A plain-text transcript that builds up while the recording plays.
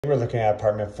We're looking at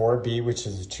apartment 4B, which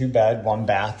is a 2-bed,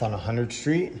 1-bath on 100th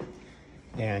Street.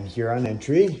 And here on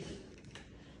entry,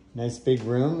 nice big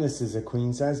room. This is a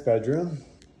queen size bedroom.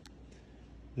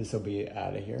 This will be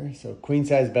out of here. So queen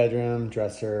size bedroom,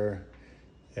 dresser.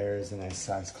 There's a nice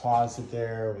size closet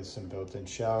there with some built-in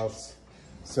shelves.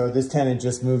 So this tenant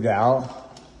just moved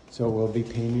out, so it will be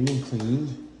painted and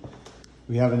cleaned.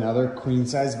 We have another queen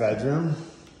size bedroom.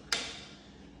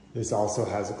 This also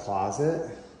has a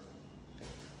closet.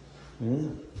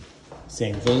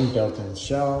 Same thing, built-in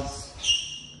shelves.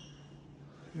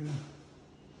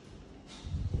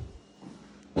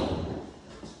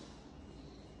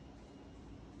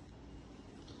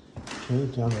 Okay,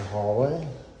 down the hallway.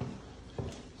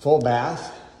 Full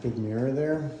bath, big mirror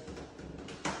there.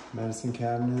 Medicine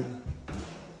cabinet.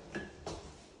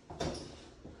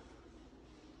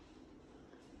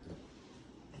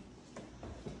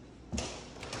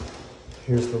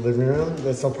 Here's the living room.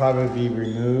 This will probably be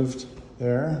removed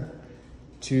there.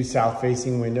 2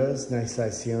 south-facing windows, nice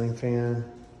size ceiling fan,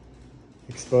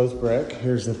 exposed brick.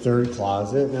 Here's the 3rd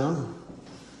closet now.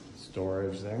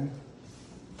 Storage there.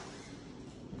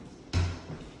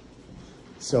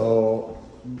 So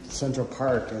Central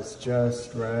Park is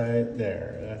just right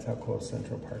there. That's how close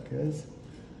Central Park is.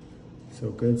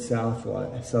 So good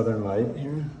southern light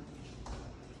here.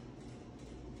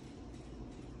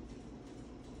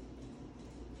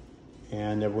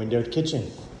 And a windowed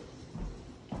kitchen.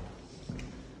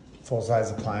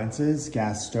 Full-size appliances,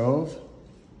 gas stove.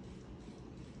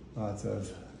 Lots of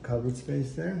cupboard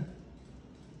space there.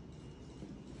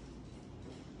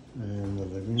 And the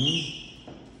living room.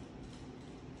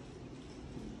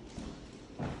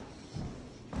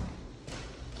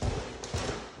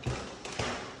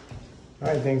 All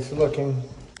right, thanks for looking.